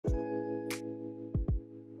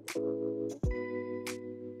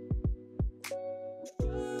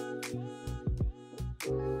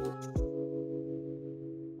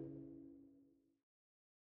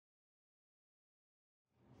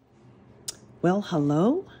Well,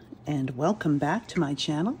 hello and welcome back to my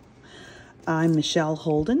channel. I'm Michelle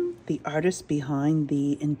Holden, the artist behind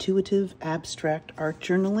the intuitive abstract art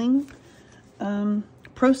journaling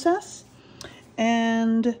process.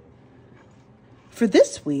 And for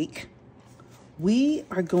this week, we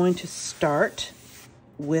are going to start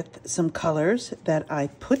with some colors that I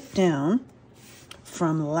put down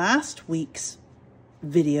from last week's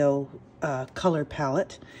video color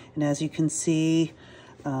palette. And as you can see,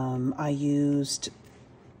 I used,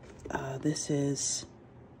 this is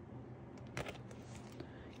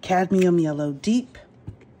cadmium yellow deep,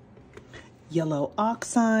 yellow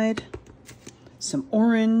oxide, some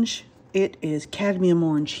orange. It is cadmium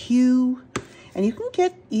orange hue, and you can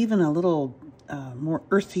get even a little more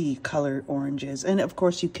earthy color oranges, and of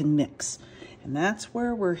course you can mix. And that's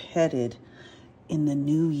where we're headed in the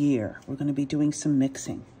new year. We're going to be doing some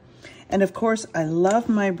mixing. And of course, I love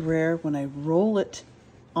my brayer when I roll it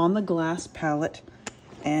on the glass palette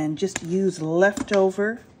and just use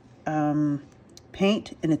leftover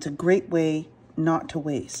paint, and it's a great way not to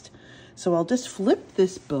waste. So I'll just flip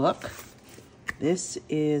this book. This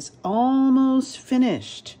is almost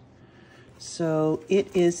finished. So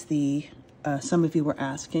it is the, some of you were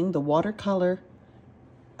asking, the watercolor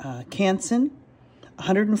Canson,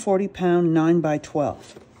 140 pound 9x12.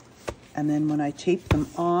 And then when I tape them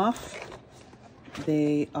off,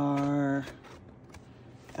 they are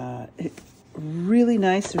really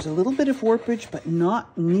nice. There's a little bit of warpage, but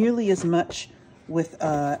not nearly as much with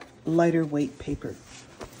lighter weight paper.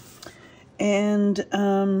 And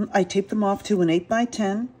I taped them off to an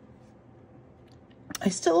 8x10. I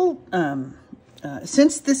still,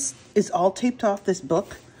 since this is all taped off this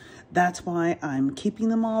book, that's why I'm keeping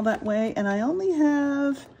them all that way. And I only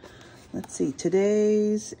have, let's see,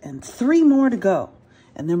 today's and 3 more to go.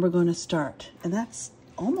 And then we're going to start. And that's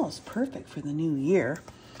almost perfect for the new year.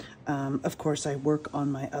 Of course, I work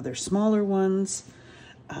on my other smaller ones.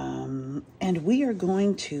 And we are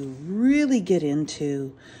going to really get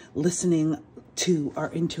into listening to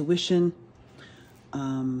our intuition.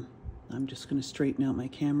 I'm just going to straighten out my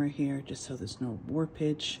camera here just so there's no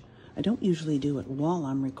warpage. I don't usually do it while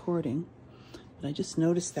I'm recording, but I just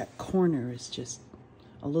noticed that corner is just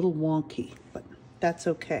a little wonky, but that's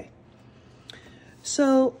okay.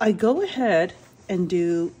 So I go ahead and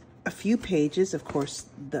do a few pages. Of course,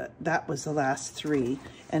 that was the last 3,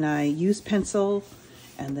 and I use pencil,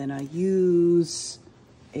 and then I use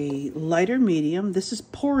a lighter medium. This is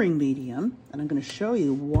pouring medium, and I'm going to show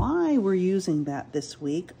you why we're using that this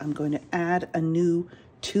week. I'm going to add a new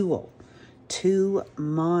tool to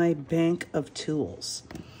my bank of tools,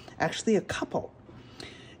 actually a couple.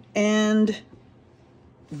 And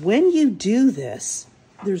when you do this,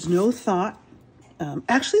 there's no thought.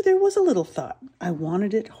 Actually, there was a little thought. I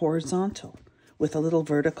wanted it horizontal with a little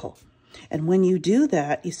vertical. And when you do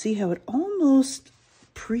that, you see how it almost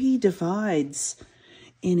pre-divides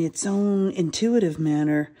in its own intuitive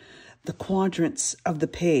manner the quadrants of the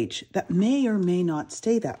page. That may or may not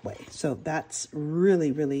stay that way. So that's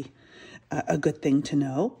really, really a good thing to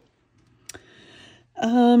know.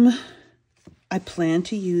 I plan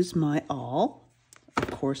to use my awl,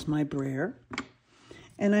 of course, my brayer.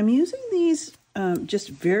 And I'm using these just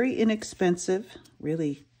very inexpensive,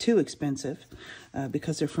 really too expensive,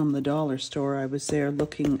 because they're from the dollar store. I was there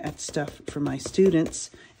looking at stuff for my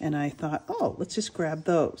students, and I thought, oh, let's just grab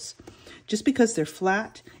those. Just because they're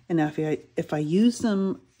flat, and if I use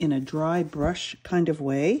them in a dry brush kind of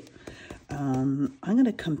way, I'm going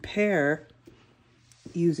to compare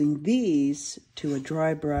using these to a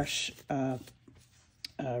dry brush,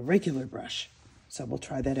 regular brush. So we'll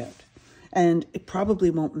try that out. And it probably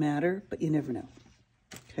won't matter, but you never know.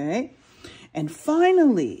 Okay. And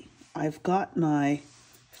finally, I've got my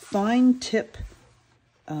fine tip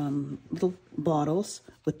little bottles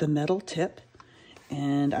with the metal tip.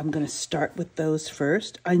 And I'm going to start with those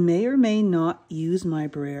first. I may or may not use my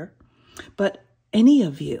brayer, but any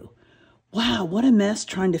of you, wow, what a mess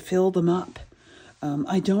trying to fill them up.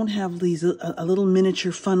 I don't have these a little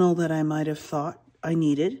miniature funnel that I might have thought I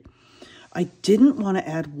needed. I didn't want to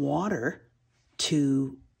add water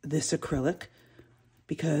to this acrylic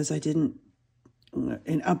because I didn't,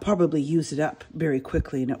 and I'll probably use it up very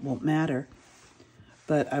quickly and it won't matter.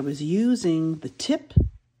 But I was using the tip.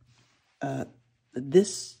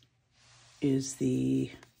 This is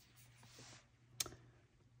the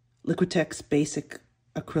Liquitex Basic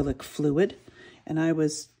Acrylic Fluid. And I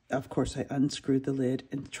was, of course, I unscrewed the lid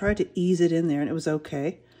and tried to ease it in there, and it was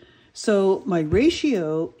okay. So my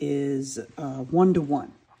ratio is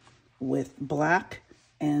 1:1 with black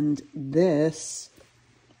and this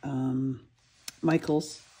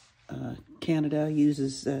Michael's Canada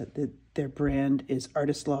uses, their brand is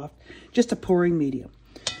Artist Loft, just a pouring medium.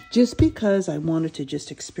 Just because I wanted to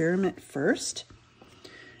just experiment first.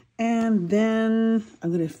 And then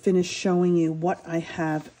I'm going to finish showing you what I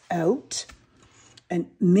have out.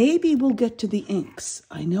 And maybe we'll get to the inks.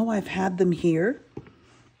 I know I've had them here,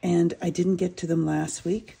 and I didn't get to them last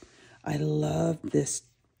week. I love this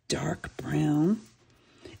dark brown.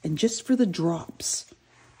 And just for the drops,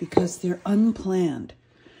 because they're unplanned.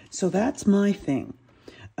 So that's my thing.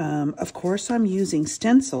 Of course, I'm using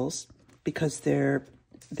stencils because they're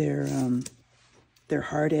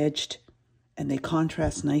hard-edged and they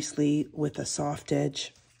contrast nicely with a soft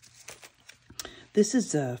edge. This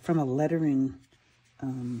is from a lettering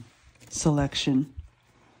selection,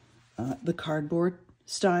 the cardboard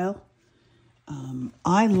style.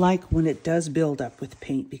 I like when it does build up with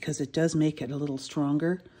paint because it does make it a little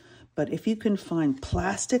stronger. But if you can find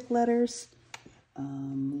plastic letters,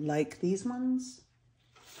 like these ones,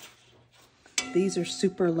 these are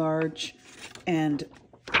super large, and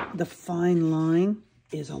the fine line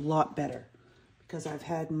is a lot better because I've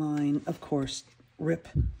had mine, of course, rip,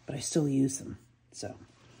 but I still use them. So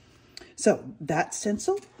that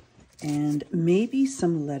stencil, and maybe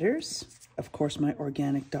some letters. Of course, my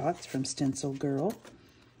organic dots from Stencil Girl,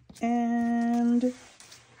 and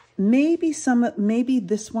maybe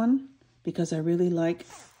this one because I really like.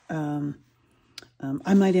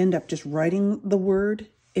 I might end up just writing the word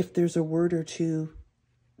if there's a word or two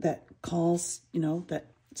that calls, that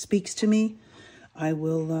speaks to me.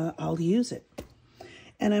 I'll use it.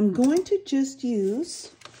 And I'm going to just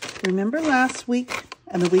use, remember last week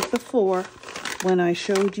and the week before when I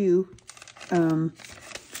showed you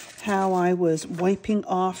how I was wiping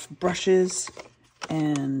off brushes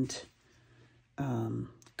and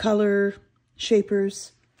color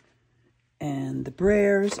shapers and the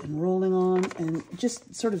brares and rolling on and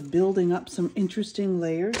just sort of building up some interesting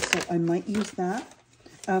layers. So I might use that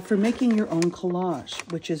for making your own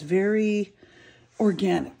collage, which is very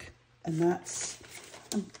organic. And I'm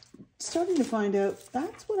starting to find out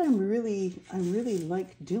that's what I really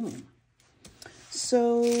like doing.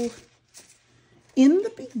 So in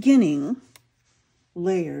the beginning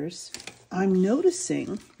layers, I'm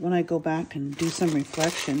noticing when I go back and do some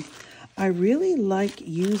reflection, I really like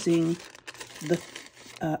using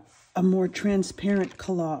a more transparent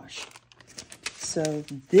collage. So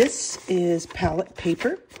this is palette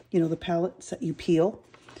paper, the palettes that you peel,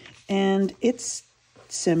 and it's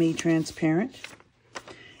semi-transparent.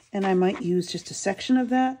 And I might use just a section of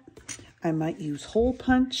that. I might use hole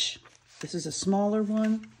punch. This is a smaller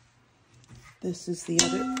one. This is the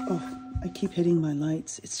other. Oh, I keep hitting my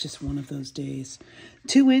lights. It's just one of those days.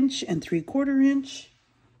 2" and 3/4 inch.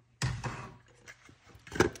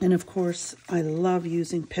 And of course, I love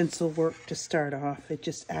using pencil work to start off. It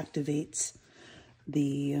just activates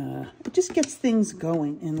it just gets things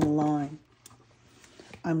going in a line.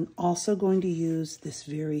 I'm also going to use this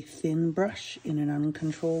very thin brush in an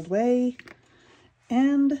uncontrolled way.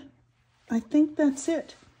 And I think that's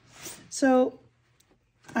it. So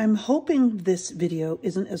I'm hoping this video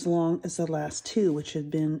isn't as long as the last two, which had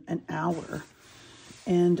been an hour.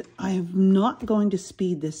 And I am not going to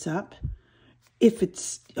speed this up. If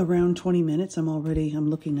it's around 20 minutes, I'm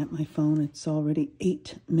looking at my phone, it's already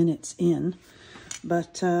 8 minutes in.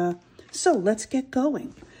 But, so let's get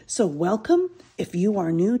going. So welcome. If you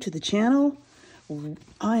are new to the channel,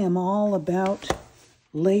 I am all about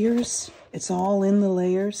layers. It's all in the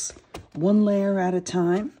layers, one layer at a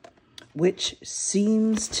time, which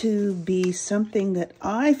seems to be something that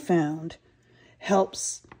I found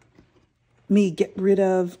helps me get rid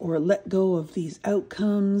of or let go of these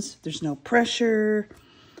outcomes. There's no pressure.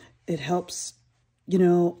 It helps,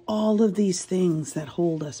 all of these things that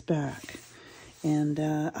hold us back. And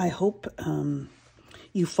I hope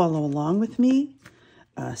you follow along with me,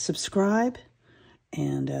 subscribe,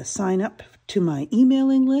 and sign up to my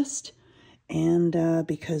emailing list. And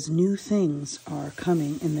because new things are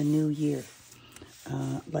coming in the new year.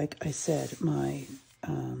 Like I said,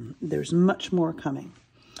 there's much more coming.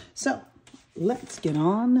 So let's get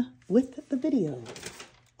on with the video.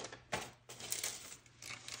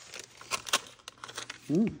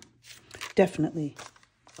 Definitely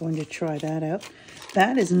going to try that out.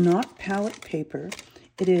 That is not palette paper.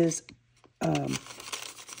 It is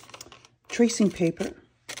tracing paper,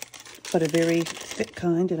 but a very thick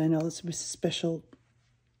kind. And I know this was a special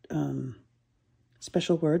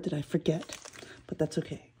word that I forget, but that's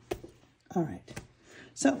okay. All right.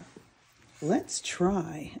 So let's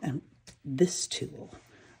try this tool.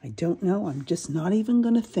 I don't know. I'm just not even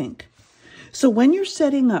going to think. So when you're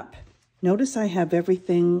setting up, notice I have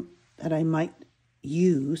everything that I might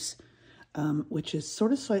use which is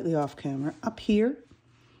sort of slightly off camera. Up here,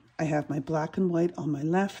 I have my black and white on my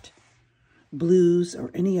left, blues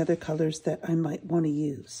or any other colors that I might want to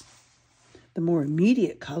use. The more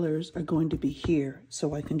immediate colors are going to be here,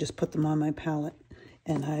 so I can just put them on my palette.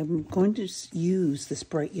 And I'm going to use this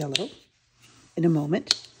bright yellow in a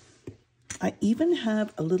moment. I even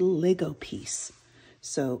have a little Lego piece.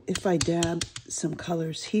 So if I dab some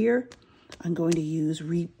colors here, I'm going to use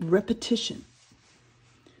repetition,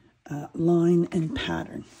 line and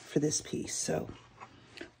pattern for this piece. So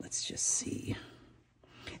let's just see.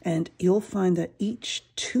 And you'll find that each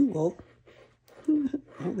tool, oh,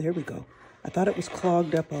 there we go. I thought it was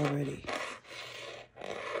clogged up already.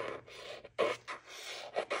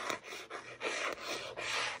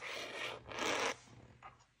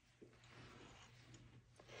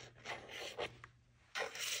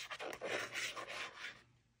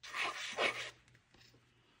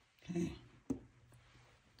 Okay.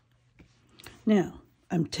 Now,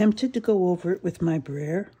 I'm tempted to go over it with my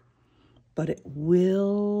brayer, but it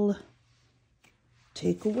will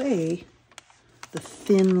take away the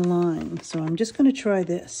thin line. So I'm just going to try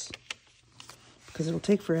this because it'll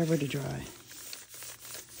take forever to dry.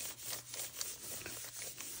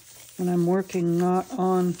 When I'm working not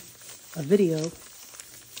on a video,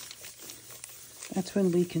 that's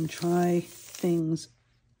when we can try things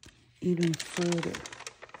even further.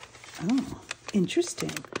 Oh,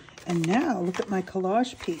 interesting. And now look at my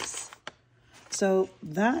collage piece. So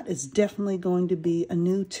that is definitely going to be a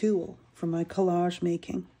new tool for my collage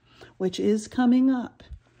making, which is coming up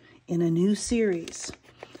in a new series.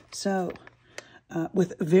 So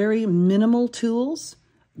with very minimal tools,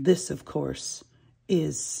 this, of course,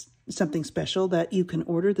 is something special that you can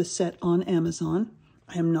order the set on Amazon.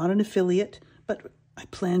 I am not an affiliate, but I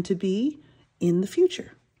plan to be in the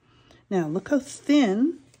future. Now, look how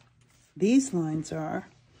thin these lines are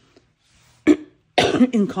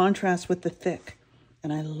in contrast with the thick.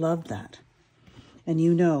 And I love that. And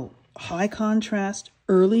you know, high contrast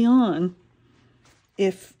early on,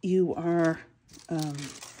 if you are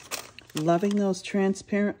loving those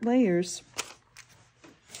transparent layers.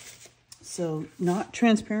 So not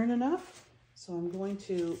transparent enough. So I'm going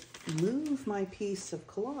to move my piece of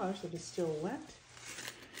collage that is still wet.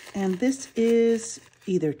 And this is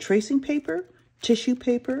either tracing paper, tissue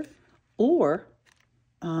paper, or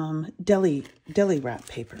deli wrap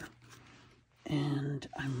paper. And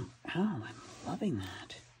I'm loving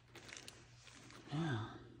that. Yeah.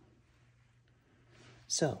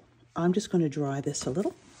 So I'm just going to dry this a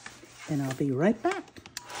little, and I'll be right back.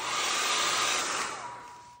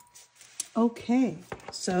 Okay,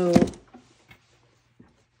 so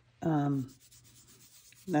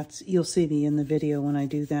you'll see me in the video when I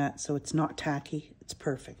do that. So it's not tacky, it's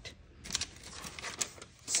perfect.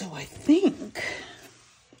 So I think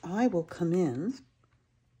I will come in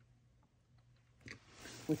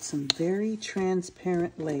with some very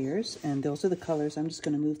transparent layers, and those are the colors. I'm just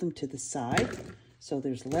going to move them to the side so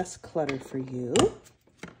there's less clutter for you.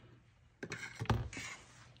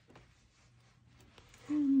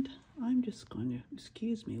 And I'm just going to,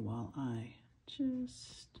 excuse me while I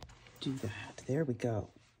just do that. There we go.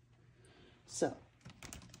 So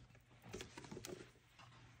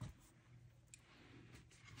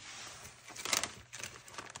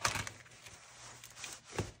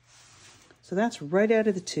that's right out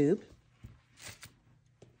of the tube.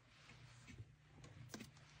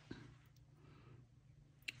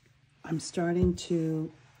 I'm starting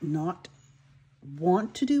to not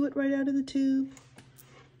want to do it right out of the tube.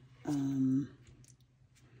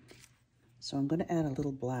 So I'm going to add a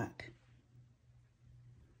little black.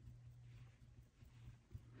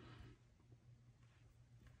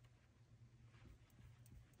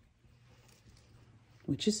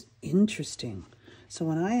 Which is interesting. So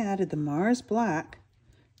when I added the Mars black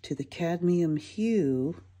to the cadmium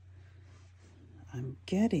hue, I'm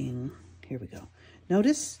getting, here we go.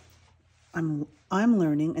 Notice I'm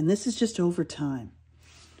learning, and this is just over time.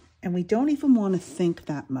 And we don't even want to think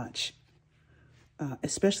that much,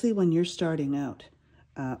 especially when you're starting out.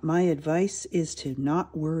 My advice is to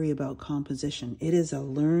not worry about composition. It is a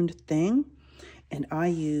learned thing, and I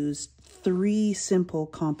use 3 simple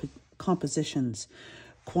compositions.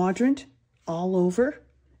 Quadrant, all over,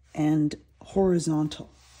 and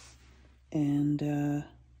horizontal. And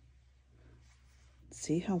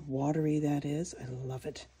see how watery that is? I love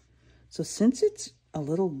it. So since it's a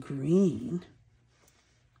little green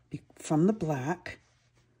from the black,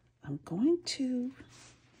 I'm going to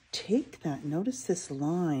take that. Notice this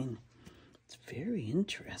line. It's very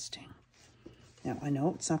interesting. Now, I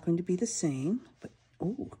know it's not going to be the same, but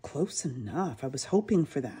oh, close enough. I was hoping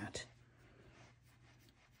for that.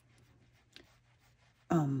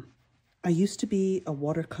 I used to be a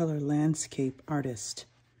watercolor landscape artist,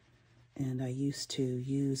 and I used to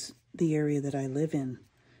use the area that I live in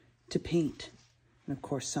to paint, and of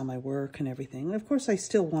course sell my work and everything. And of course I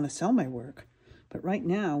still want to sell my work, but right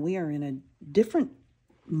now we are in a different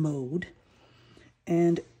mode,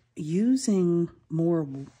 and using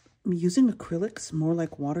acrylics more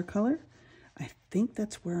like watercolor, I think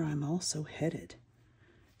that's where I'm also headed.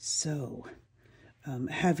 So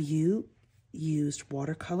have you used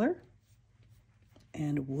watercolor,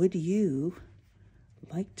 and would you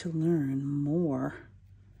like to learn more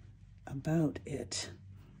about it,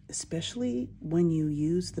 especially when you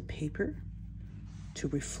use the paper to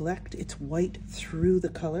reflect its white through the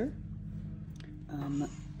color?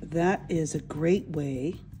 That is a great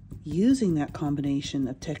way, using that combination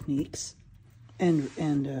of techniques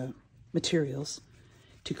and materials,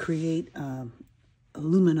 to create a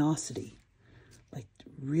luminosity, like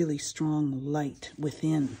really strong light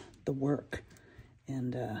within the work.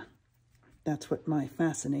 And that's what my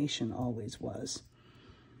fascination always was.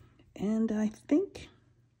 And I think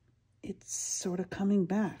it's sort of coming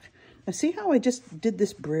back. Now see how I just did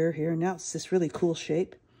this brayer here, and now it's this really cool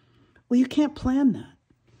shape? Well, you can't plan that.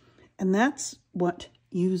 And that's what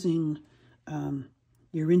using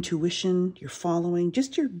your intuition, your following,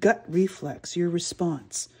 just your gut reflex, your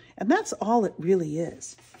response. And that's all it really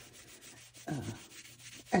is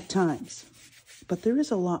at times. But there is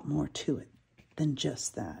a lot more to it than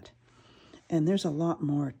just that. And there's a lot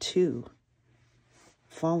more to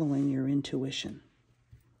following your intuition.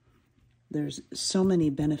 There's so many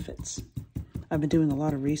benefits. I've been doing a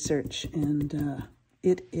lot of research, and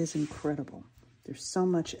it is incredible. There's so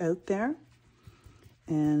much out there,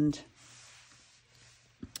 and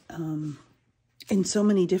in so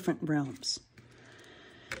many different realms.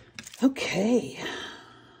 Okay.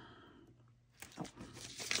 I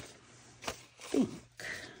think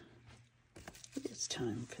it is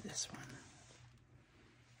time for this one.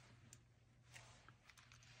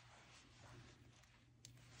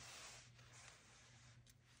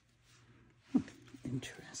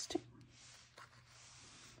 Interesting.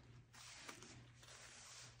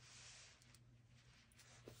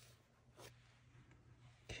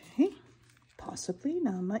 Okay, possibly.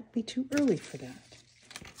 Now it might be too early for that.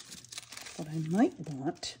 But I might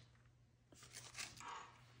want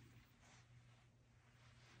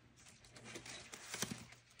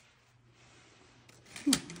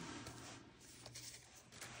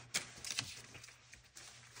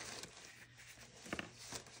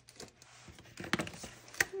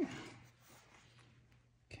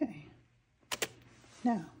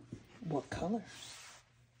Now, what colors?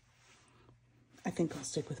 I think I'll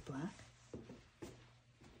stick with black.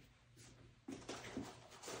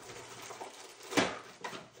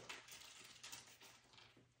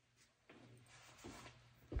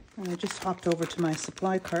 And I just hopped over to my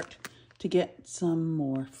supply cart to get some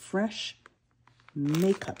more fresh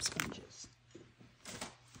makeup sponges.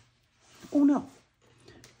 Oh no,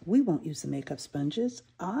 we won't use the makeup sponges.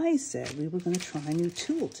 I said we were going to try a new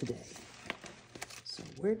tool today. So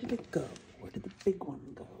where did it go? Where did the big one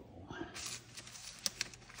go?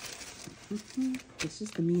 This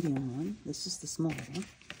is the medium one. This is the small one.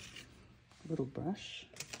 Little brush.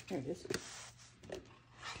 There it is.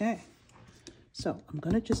 Okay. So I'm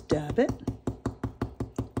going to just dab it.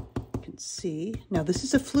 You can see. Now this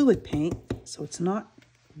is a fluid paint, so it's not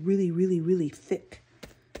really, really, really thick.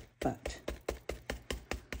 But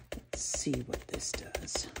let's see what this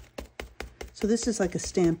does. So this is like a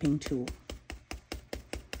stamping tool.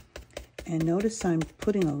 And notice I'm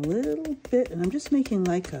putting a little bit, and I'm just making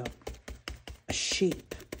like a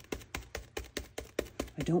shape.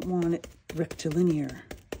 I don't want it rectilinear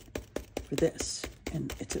for this.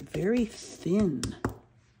 And it's a very thin.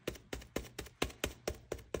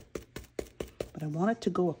 But I want it to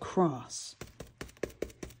go across.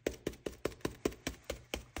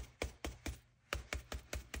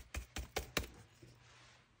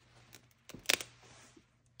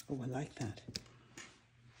 Oh, I like that.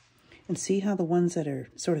 And see how the ones that are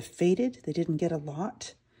sort of faded, they didn't get a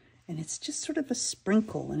lot? And it's just sort of a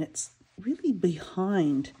sprinkle, and it's really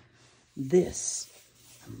behind this.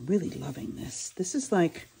 I'm really loving this. This is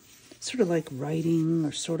like, sort of like writing,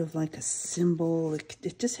 or sort of like a symbol.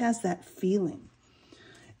 It just has that feeling.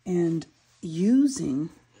 And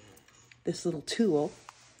using this little tool,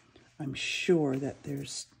 I'm sure that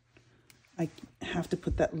I have to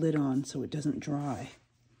put that lid on so it doesn't dry.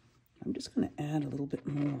 I'm just going to add a little bit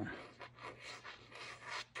more.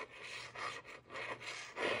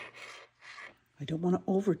 I don't want to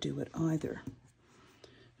overdo it either.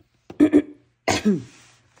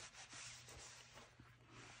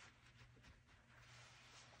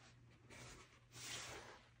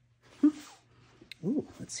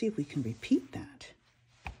 let's see if we can repeat that.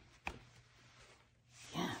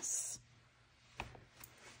 Yes.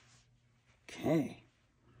 Okay.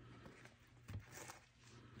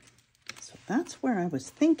 So that's where I was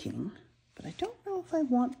thinking, but I don't know if I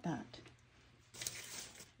want that.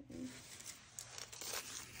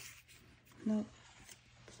 No.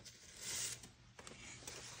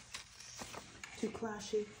 Too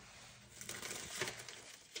clashy.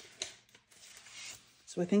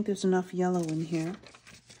 So I think there's enough yellow in here.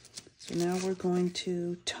 So now we're going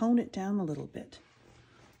to tone it down a little bit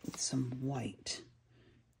with some white.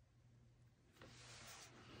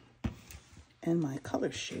 And my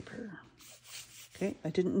color shaper. Okay, I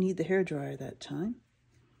didn't need the hairdryer that time.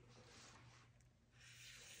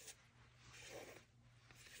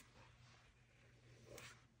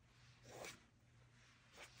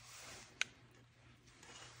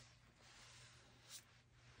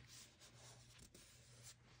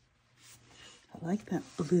 I like that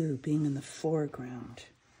blue being in the foreground.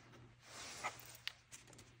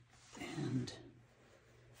 And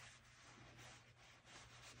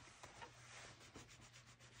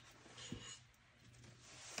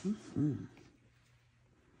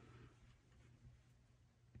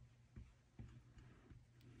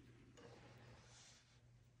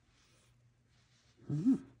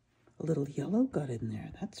a little yellow got in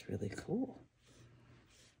there. That's really cool.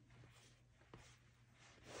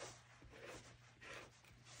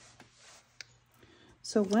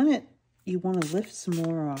 So when you want to lift some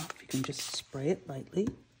more off, you can just spray it lightly.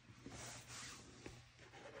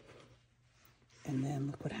 And then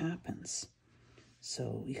look what happens.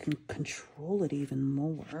 So you can control it even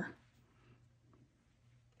more.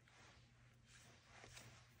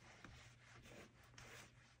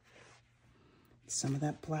 Some of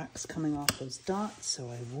that black's coming off those dots, so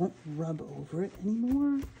I won't rub over it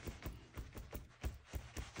anymore.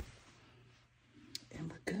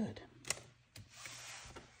 And we're good.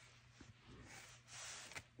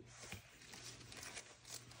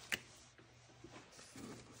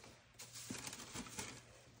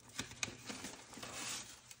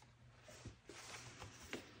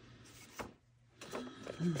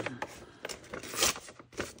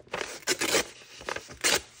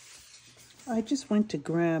 I just went to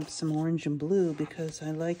grab some orange and blue because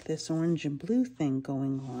I like this orange and blue thing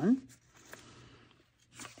going on.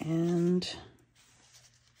 And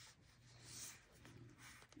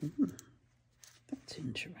that's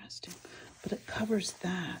interesting. But it covers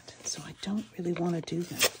that, so I don't really want to do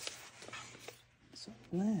that. So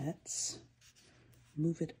let's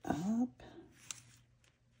move it up.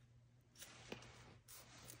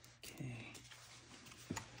 Okay.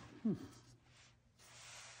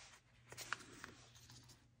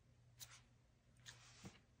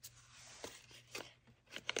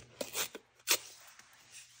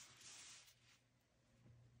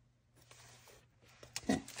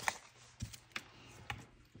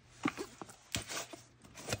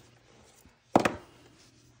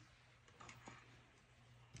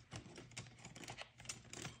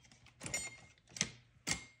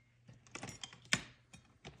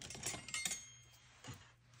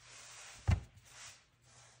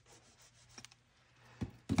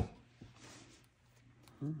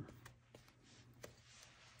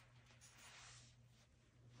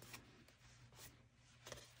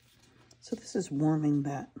 So this is warming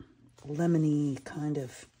that lemony kind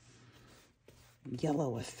of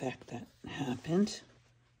yellow effect that happened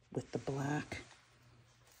with the black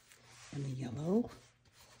and the yellow.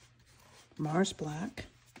 Mars black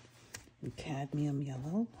and cadmium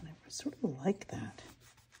yellow. And I sort of like that.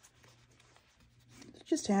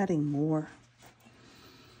 Just adding more.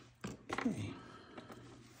 Okay.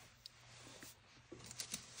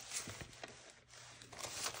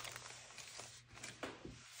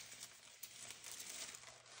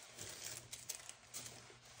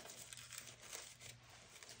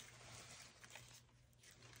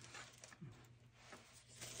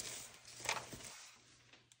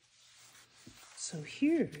 So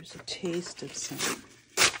here's a taste of some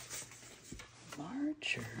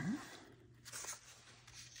larger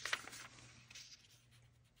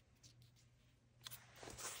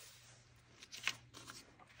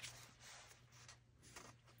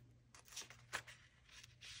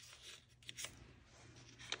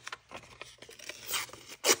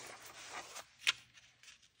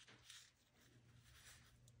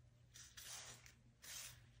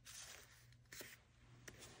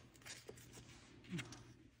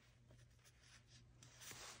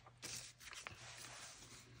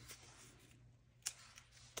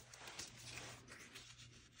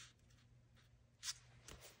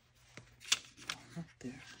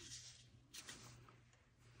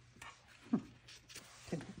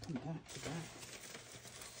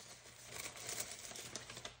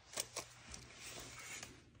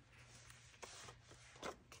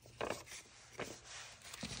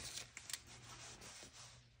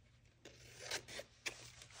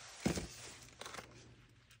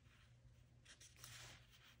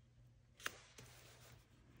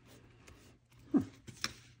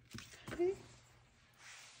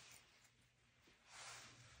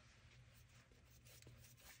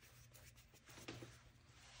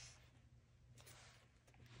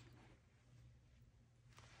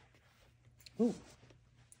Oh,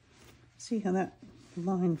 see how that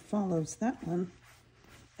line follows that one.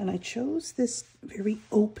 And I chose this very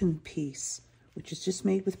open piece, which is just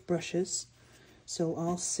made with brushes. So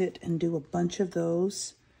I'll sit and do a bunch of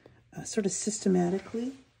those sort of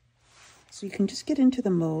systematically. So you can just get into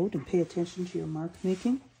the mode and pay attention to your mark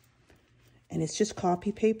making. And it's just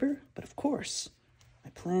copy paper, but of course, I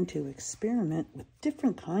plan to experiment with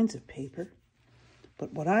different kinds of paper.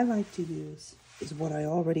 But what I like to use is what I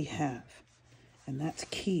already have. And that's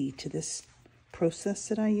key to this process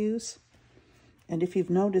that I use. And if you've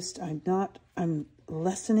noticed, I'm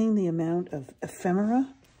lessening the amount of ephemera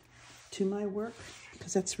to my work,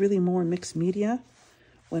 because that's really more mixed media,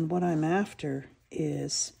 when what I'm after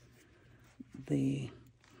is the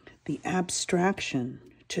abstraction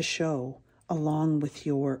to show along with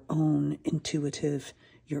your own intuitive,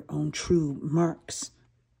 your own true marks,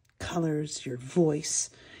 colors, your voice,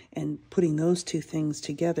 and putting those two things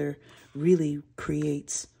together really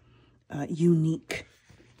creates unique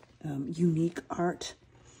art.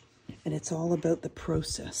 And it's all about the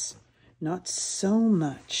process, not so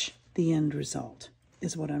much the end result,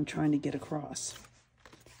 is what I'm trying to get across.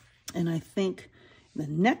 And I think the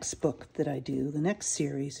next book that I do, the next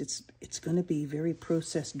series, it's going to be very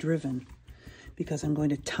process driven, because I'm going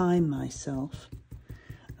to time myself.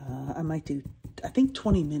 I think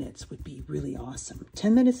 20 minutes would be really awesome.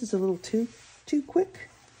 10 minutes is a little too quick,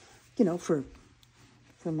 you know, for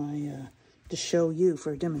my to show you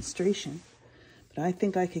for a demonstration. But I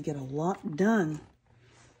think I could get a lot done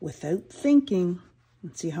without thinking.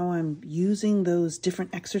 And see how I'm using those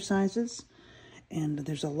different exercises. And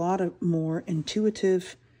there's a lot of more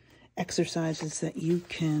intuitive exercises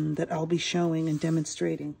that I'll be showing and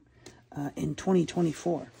demonstrating in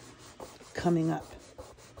 2024 coming up.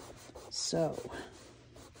 So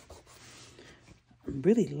I'm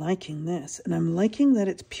really liking this, and I'm liking that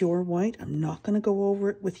it's pure white. I'm not going to go over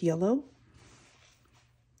it with yellow.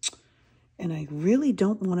 And I really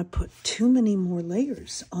don't want to put too many more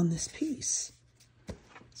layers on this piece.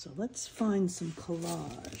 So let's find some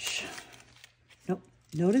collage. Nope,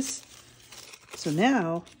 notice? So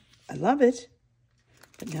now, I love it,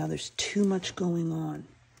 but now there's too much going on.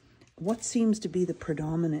 What seems to be the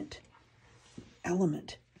predominant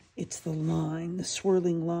element? It's the line, the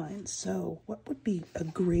swirling line. So what would be a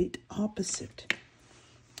great opposite?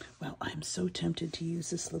 Well, I'm so tempted to use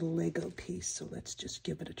this little Lego piece, so let's just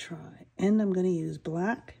give it a try. And I'm going to use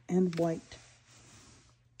black and white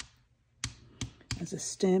as a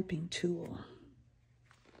stamping tool.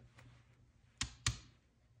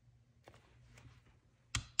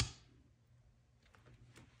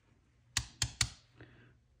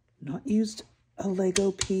 Not used a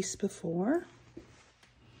Lego piece before,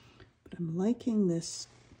 but I'm liking this,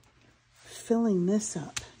 filling this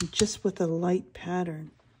up just with a light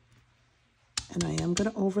pattern. And I am going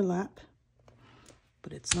to overlap,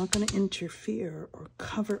 but it's not going to interfere or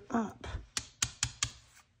cover up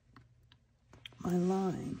my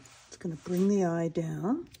line. It's going to bring the eye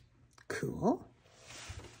down. Cool.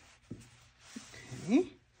 Okay.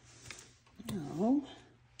 Now,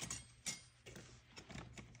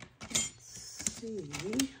 let's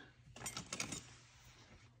see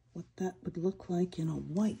what that would look like in a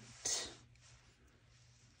white.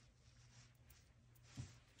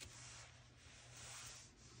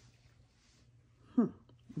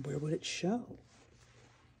 Where would it show?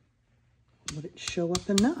 Would it show up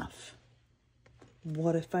enough?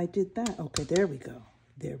 What if I did that? Okay, there we go.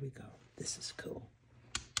 There we go. This is cool.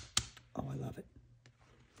 Oh, I love it.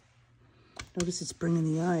 Notice it's bringing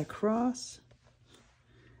the eye across.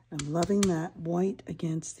 I'm loving that white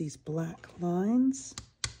against these black lines.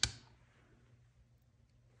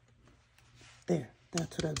 There,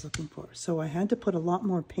 that's what I was looking for. So I had to put a lot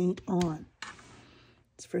more paint on.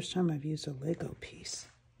 It's the first time I've used a Lego piece.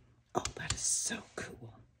 Oh, that is so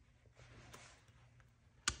cool.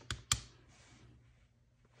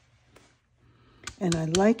 And I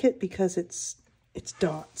like it because it's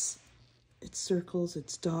dots. It's circles,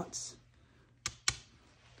 it's dots.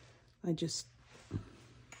 I just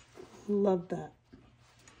love that.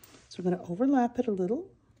 So we're going to overlap it a little.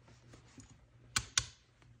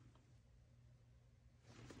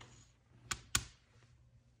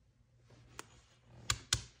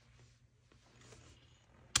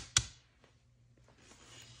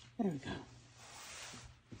 There we go.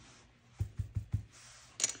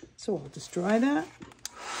 So I'll just dry that.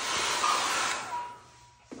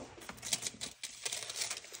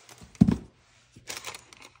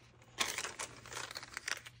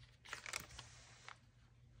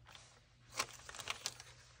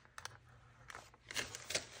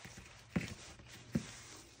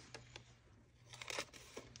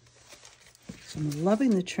 I'm loving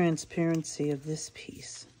the transparency of this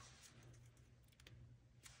piece.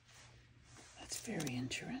 That's very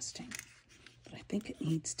interesting. But I think it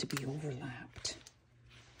needs to be overlapped.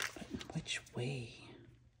 But in which way?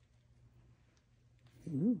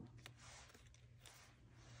 Ooh.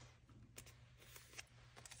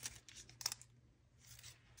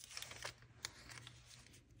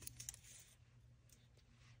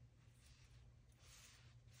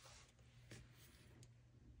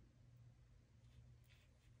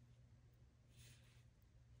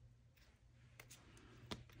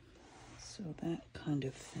 So that kind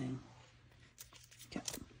of thing. Yeah.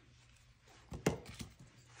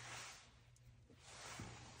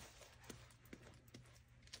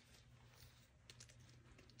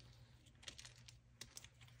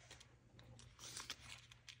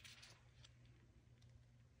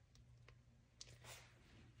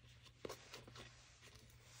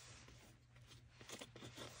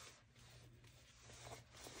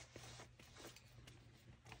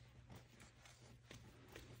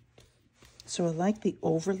 So I like the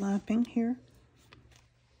overlapping here.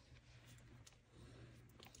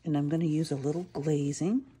 And I'm going to use a little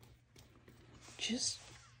glazing. Just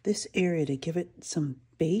this area to give it some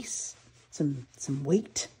base, some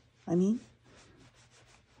weight, I mean.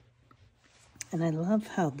 And I love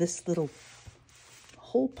how this little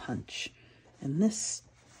hole punch and this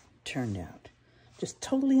turned out. Just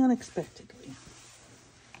totally unexpectedly.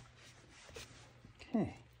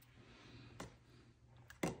 Okay.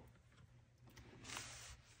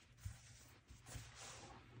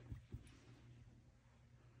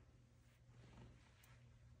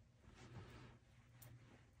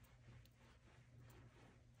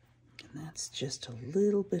 That's just a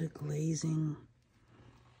little bit of glazing.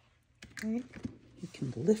 Right? You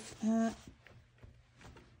can lift that.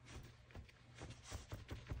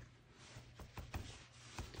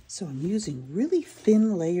 So I'm using really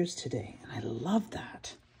thin layers today, and I love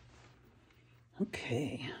that.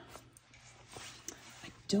 Okay. I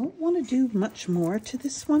don't want to do much more to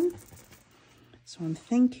this one. So I'm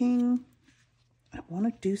thinking I want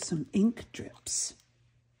to do some ink drips.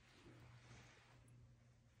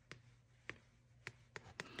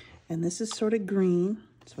 And this is sort of green,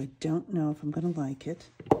 so I don't know if I'm going to like it.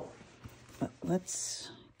 But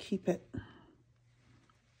let's keep it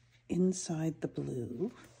inside the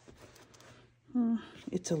blue.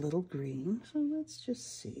 It's a little green, so let's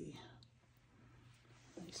just see.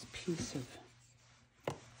 Nice piece of...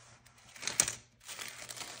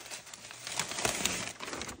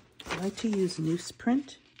 I like to use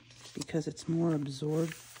newsprint because it's more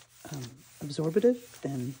absorbative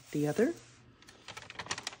than the other.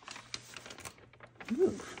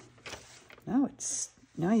 Ooh.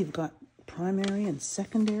 Now you've got primary and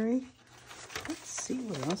secondary. Let's see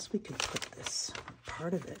where else we could put this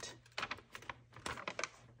part of it.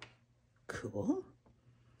 Cool.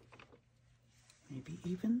 Maybe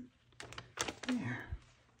even there.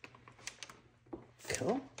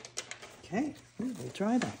 Cool. Okay, we'll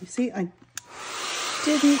try that. You see, I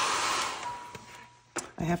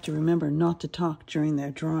have to remember not to talk during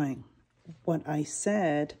their drawing. What I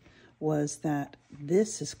said was that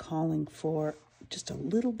this is calling for just a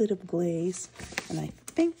little bit of glaze, and I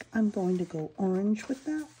think I'm going to go orange with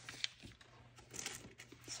that.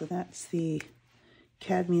 So that's the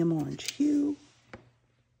cadmium orange hue,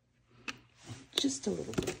 and just a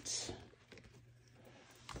little bit.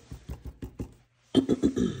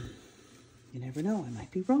 You never know, I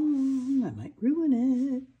might be wrong, I might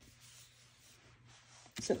ruin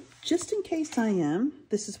it. So just in case I am,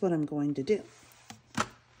 this is what I'm going to do.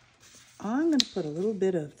 I'm going to put a little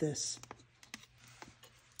bit of this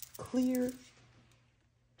clear,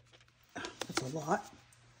 that's a lot,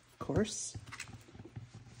 of course,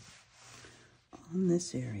 on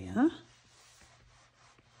this area,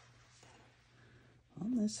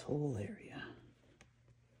 on this whole area.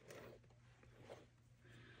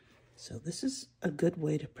 So this is a good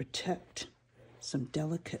way to protect some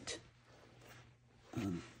delicate,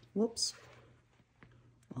 whoops.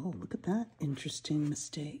 Oh, look at that interesting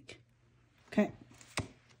mistake. Okay.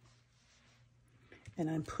 And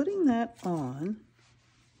I'm putting that on,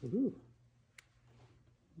 ooh,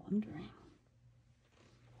 wondering.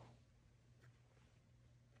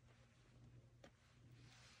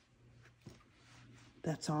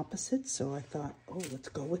 That's opposite, so I thought, oh, let's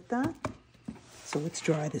go with that. So let's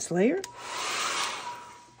dry this layer.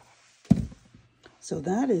 So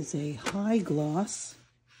that is a high gloss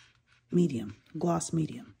medium,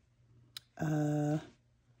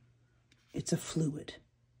 it's a fluid,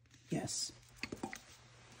 yes.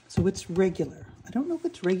 So it's regular. I don't know if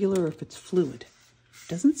it's regular or if it's fluid. It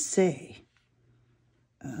doesn't say.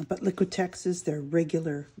 but Liquitex is their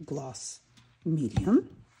regular gloss medium.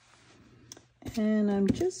 And I'm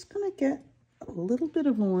just going to get a little bit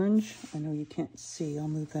of orange. I know you can't see. I'll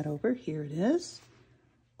move that over. Here it is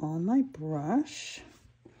on my brush.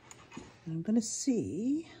 And I'm going to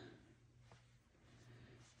see.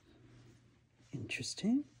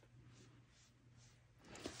 Interesting.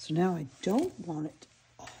 So now I don't want it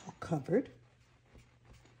all covered.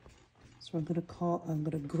 So I'm going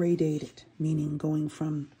to gradate it, meaning going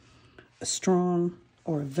from a strong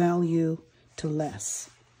or a value to less,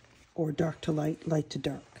 or dark to light, light to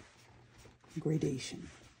dark. Gradation.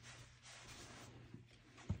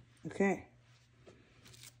 Okay.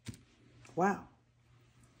 Wow.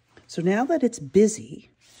 So now that it's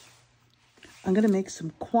busy, I'm going to make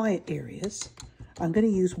some quiet areas. I'm going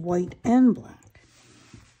to use white and black.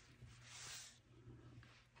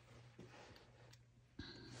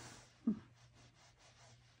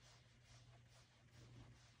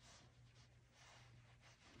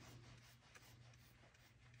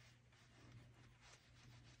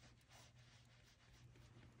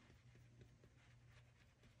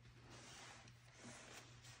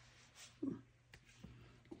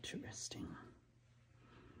 Interesting.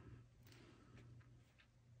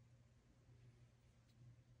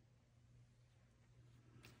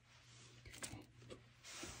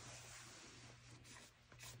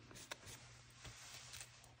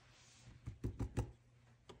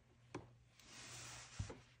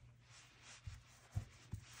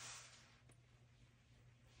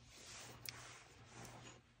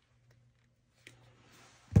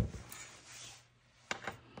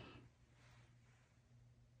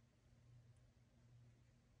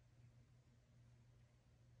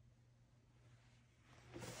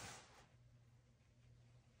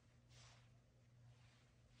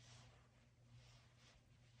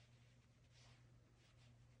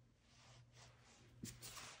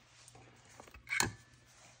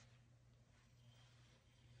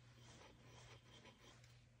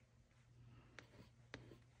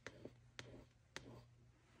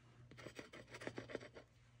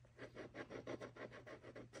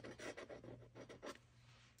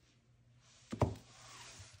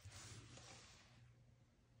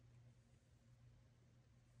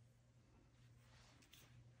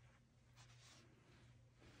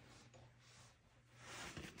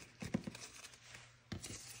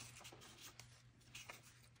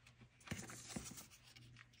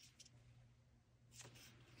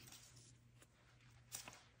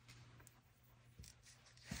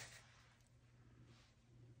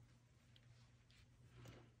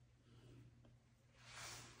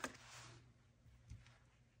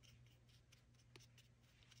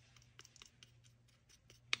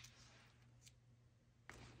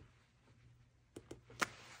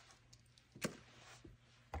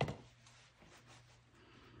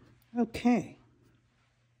 Okay.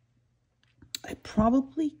 I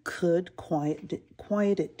probably could quiet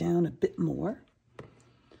it down a bit more,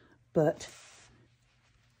 but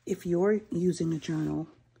if you're using a journal,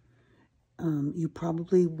 you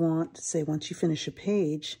probably want to say, once you finish a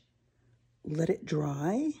page, let it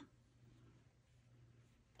dry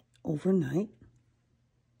overnight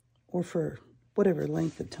or for whatever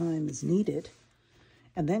length of time is needed,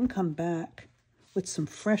 and then come back with some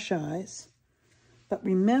fresh eyes. But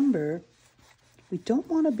remember, we don't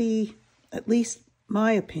want to be, at least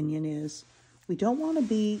my opinion is, we don't want to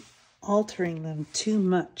be altering them too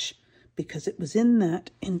much, because it was in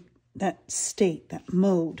that state, that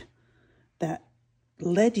mode, that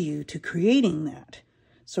led you to creating that.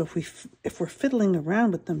 So if we're fiddling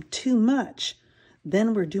around with them too much,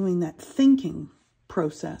 then we're doing that thinking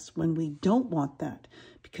process when we don't want that,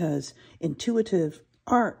 because intuitive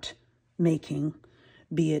art making,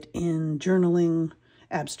 be it in journaling,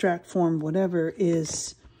 abstract form, whatever,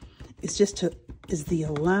 is the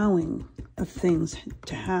allowing of things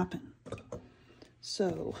to happen.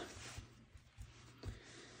 So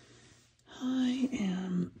I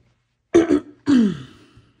am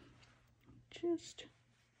just,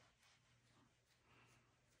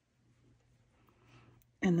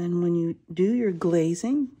 and then when you do your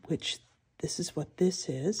glazing, which this is what this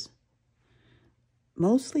is,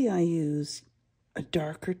 mostly I use a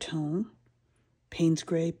darker tone, Payne's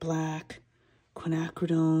Gray, black,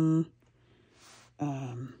 Quinacridone,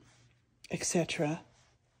 etc.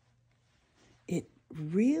 It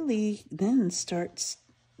really then starts,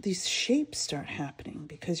 these shapes start happening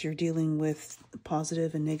because you're dealing with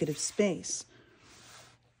positive and negative space.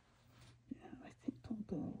 Yeah, I think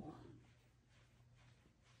I'll go.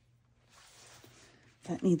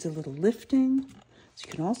 That needs a little lifting. So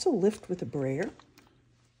you can also lift with a brayer,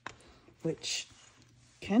 which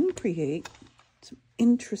can create some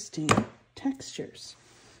interesting textures.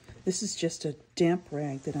 This is just a damp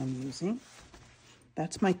rag that I'm using.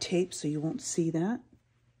 That's my tape, so you won't see that.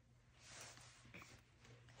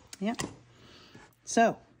 Yeah.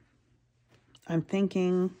 So, I'm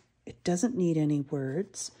thinking it doesn't need any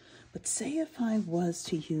words, but say if I was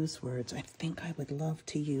to use words, I think I would love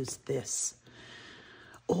to use this.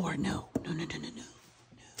 Or no.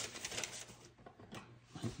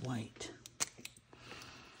 My white.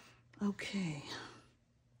 Okay.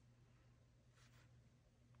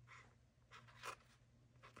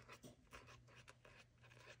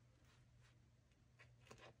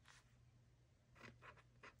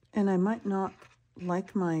 And I might not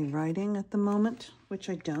like my writing at the moment, which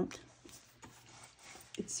I don't.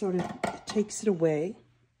 It takes it away.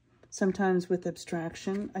 Sometimes with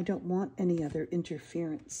abstraction, I don't want any other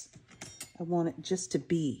interference. I want it just to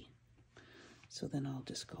be. So then I'll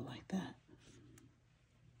just go like that.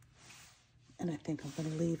 And I think I'm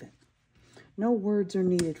going to leave it. No words are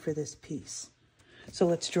needed for this piece. So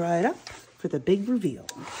let's dry it up for the big reveal.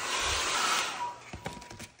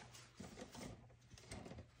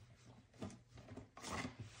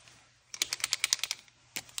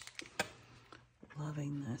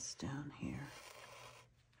 Loving this down here.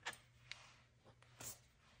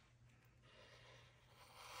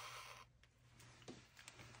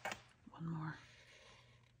 One more.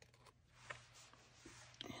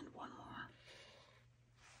 And one more.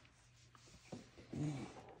 Okay.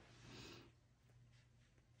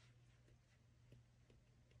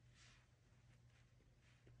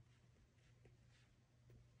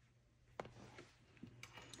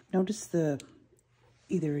 Notice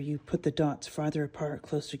either you put the dots farther apart or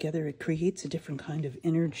close together, it creates a different kind of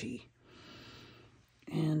energy.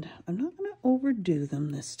 And I'm not going to overdo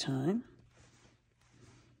them this time.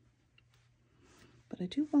 But I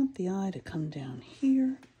do want the eye to come down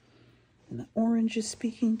here. And the orange is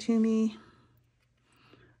speaking to me.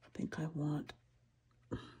 I think I want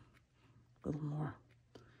a little more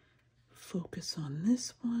focus on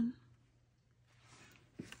this one.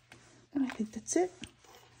 And I think that's it.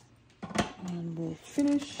 And we'll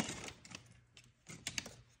finish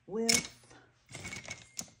with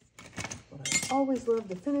what I always love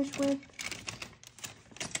to finish with.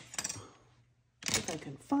 If I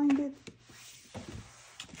can find it.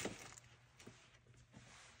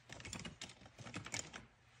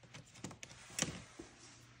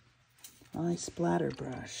 My splatter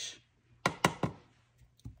brush.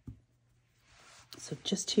 So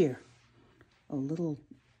just here, a little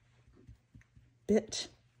bit.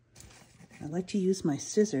 I like to use my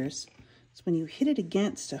scissors. So when you hit it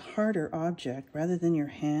against a harder object rather than your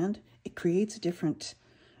hand, it creates a different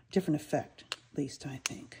effect, at least I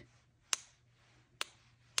think.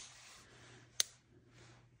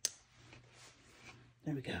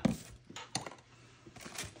 There we go.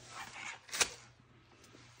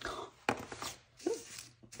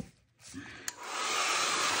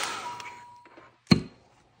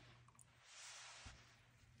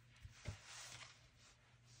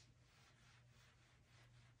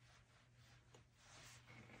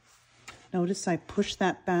 Notice I pushed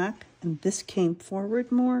that back and this came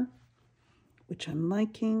forward more, which I'm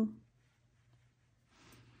liking.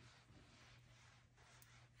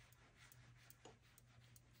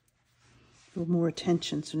 A little more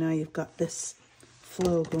attention. So now you've got this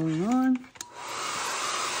flow going on.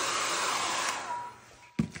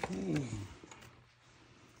 Okay.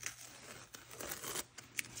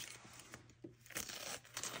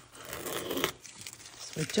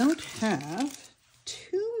 So I don't have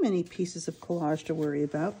too many pieces of collage to worry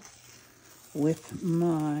about with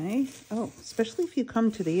my, especially if you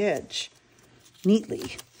come to the edge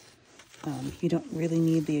neatly. You don't really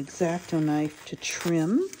need the X-Acto knife to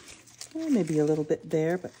trim. Maybe a little bit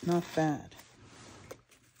there, but not bad.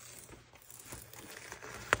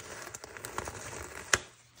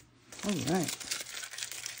 All right.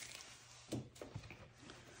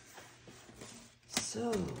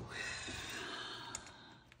 So,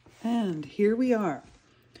 and here we are.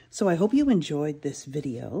 So I hope you enjoyed this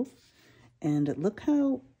video. And look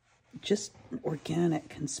how just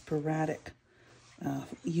organic and sporadic,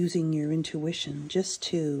 using your intuition just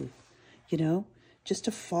to, just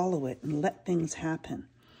to follow it and let things happen.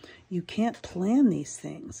 You can't plan these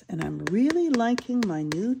things. And I'm really liking my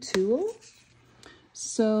new tool.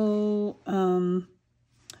 So,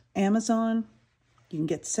 Amazon, you can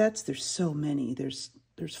get sets. There's so many. There's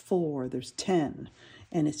 4, there's 10.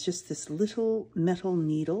 And it's just this little metal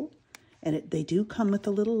needle. And they do come with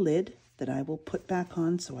a little lid that I will put back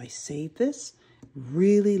on. So I save this.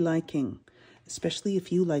 Really liking, especially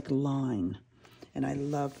if you like line. And I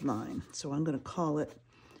love line. So I'm going to call it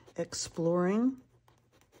exploring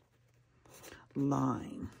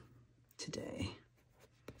line today.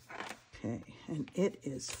 Okay, and it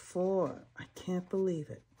is for, I can't believe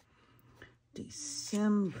it,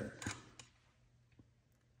 December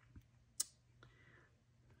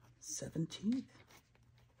 17th.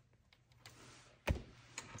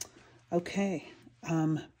 Okay,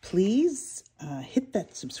 please hit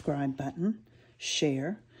that subscribe button,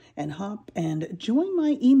 share, and hop and join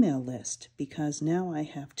my email list, because now I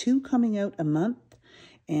have 2 coming out a month,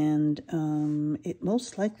 and it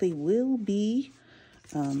most likely will be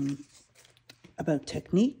about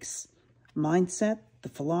techniques, mindset, the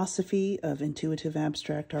philosophy of intuitive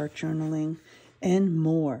abstract art journaling, and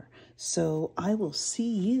more. So I will see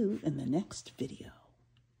you in the next video.